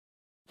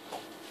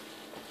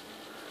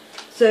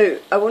So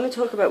I want to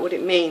talk about what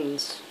it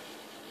means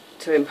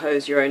to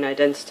impose your own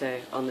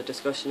identity on the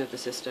discussion of the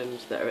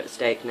systems that are at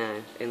stake now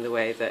in the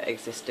way that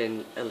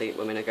existing elite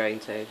women are going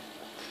to.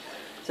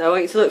 So I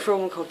want you to look for a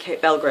woman called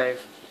Kate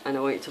Belgrave, and I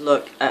want you to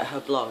look at her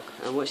blog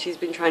and what she's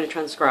been trying to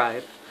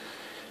transcribe.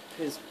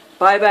 Because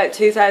by about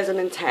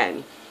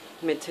 2010,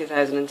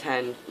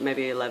 mid-2010,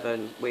 maybe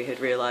 11, we had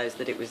realised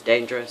that it was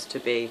dangerous to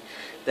be,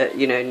 that,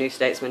 you know, New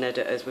Statesman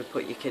editors would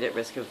put your kid at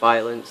risk of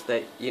violence,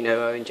 that, you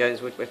know, Owen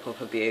Jones would whip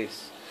up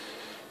abuse,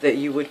 that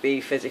you would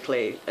be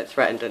physically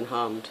threatened and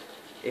harmed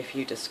if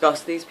you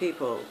discuss these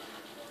people.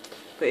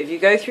 But if you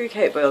go through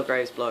Kate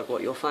Belgrave's blog,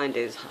 what you'll find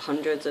is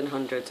hundreds and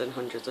hundreds and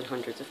hundreds and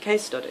hundreds of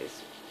case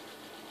studies.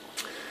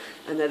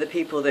 And they're the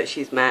people that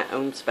she's met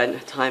and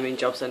spent time in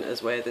job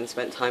centres with and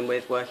spent time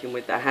with working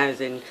with their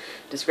housing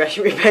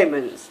discretionary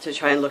payments to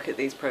try and look at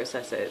these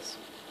processes.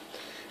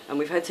 And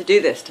we've had to do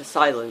this to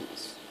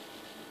silence.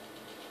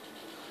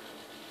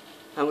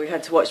 And we've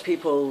had to watch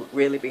people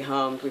really be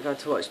harmed. We've had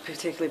to watch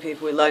particularly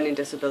people with learning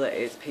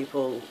disabilities,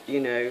 people, you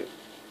know,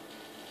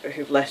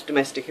 who've left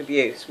domestic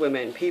abuse,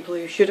 women, people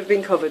who should have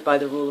been covered by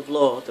the rule of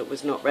law that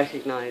was not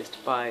recognised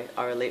by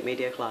our elite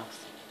media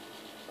class.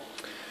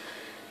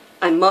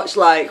 And much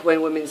like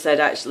when women said,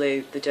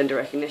 actually, the Gender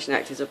Recognition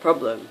Act is a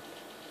problem,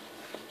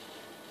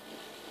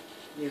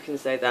 you can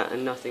say that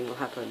and nothing will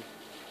happen.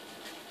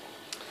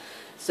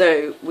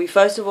 So we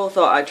first of all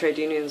thought our trade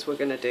unions were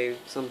going to do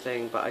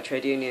something, but our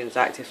trade unions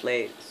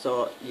actively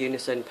sought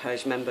unison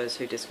purge members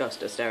who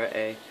discussed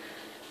austerity.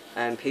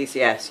 And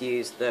PCS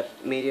used the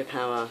media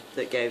power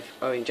that gave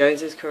Owen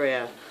Jones's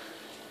career,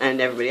 and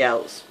everybody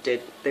else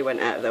did. They went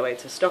out of their way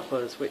to stop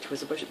us, which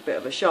was a bit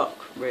of a shock,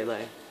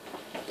 really.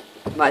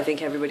 But I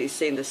think everybody's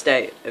seen the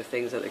state of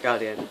things at The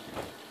Guardian.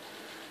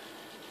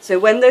 So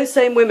when those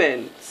same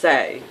women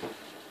say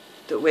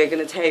that we're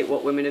going to take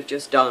what women have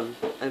just done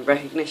and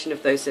recognition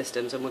of those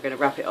systems and we're going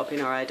to wrap it up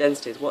in our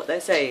identities, what they're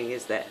saying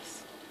is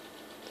this: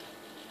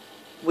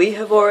 we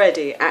have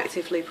already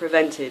actively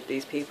prevented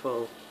these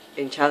people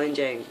in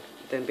challenging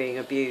them being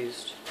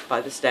abused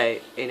by the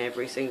state in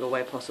every single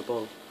way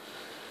possible.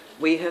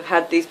 We have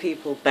had these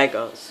people beg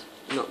us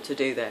not to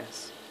do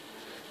this.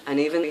 And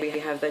even we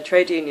have their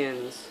trade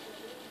unions,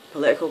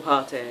 political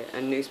party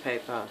and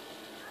newspaper,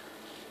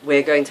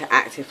 we're going to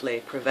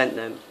actively prevent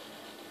them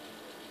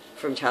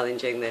from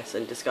challenging this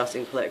and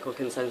discussing political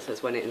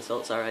consensus when it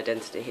insults our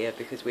identity here,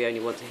 because we only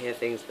want to hear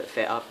things that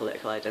fit our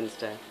political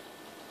identity.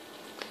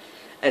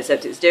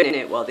 Except it's doing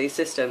it while these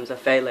systems are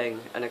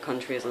failing and a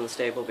country is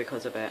unstable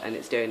because of it, and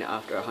it's doing it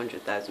after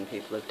 100,000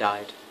 people have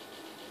died.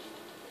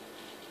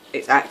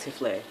 It's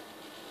actively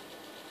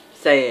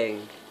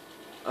saying,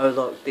 oh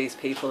look, these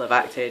people have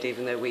acted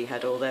even though we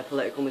had all their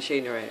political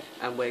machinery,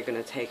 and we're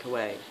going to take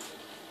away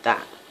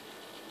that.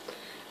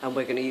 And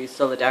we're going to use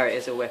solidarity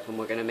as a whip, and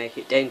we're going to make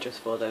it dangerous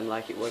for them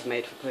like it was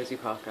made for Posey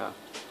Parker.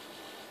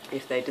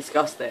 If they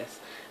discuss this,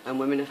 and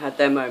women have had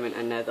their moment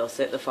and now they'll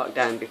sit the fuck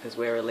down because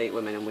we're elite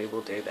women and we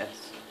will do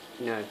this.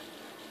 No,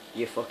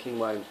 you fucking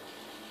won't.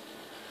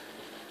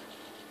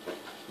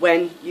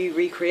 When you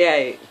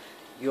recreate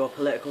your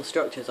political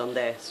structures on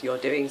this, you're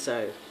doing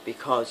so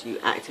because you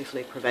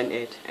actively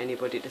prevented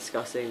anybody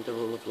discussing the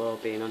rule of law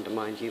being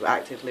undermined. You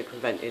actively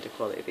prevented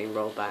equality being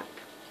rolled back.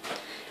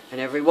 And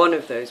every one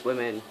of those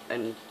women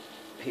and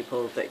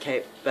people that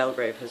Kate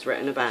Belgrave has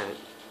written about,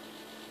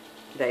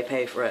 they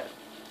pay for it,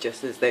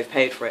 just as they've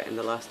paid for it in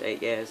the last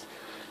 8 years.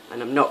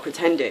 And I'm not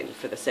pretending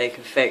for the sake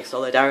of fake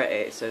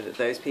solidarity so that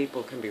those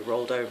people can be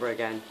rolled over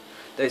again.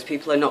 Those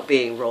people are not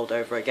being rolled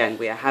over again.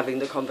 We are having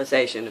the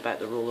conversation about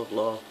the rule of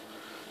law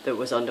that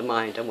was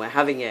undermined, and we're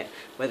having it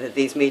whether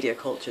these media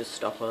cultures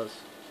stop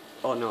us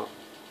or not.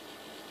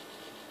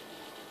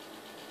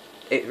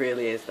 It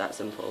really is that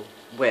simple.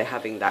 We're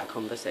having that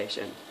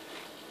conversation.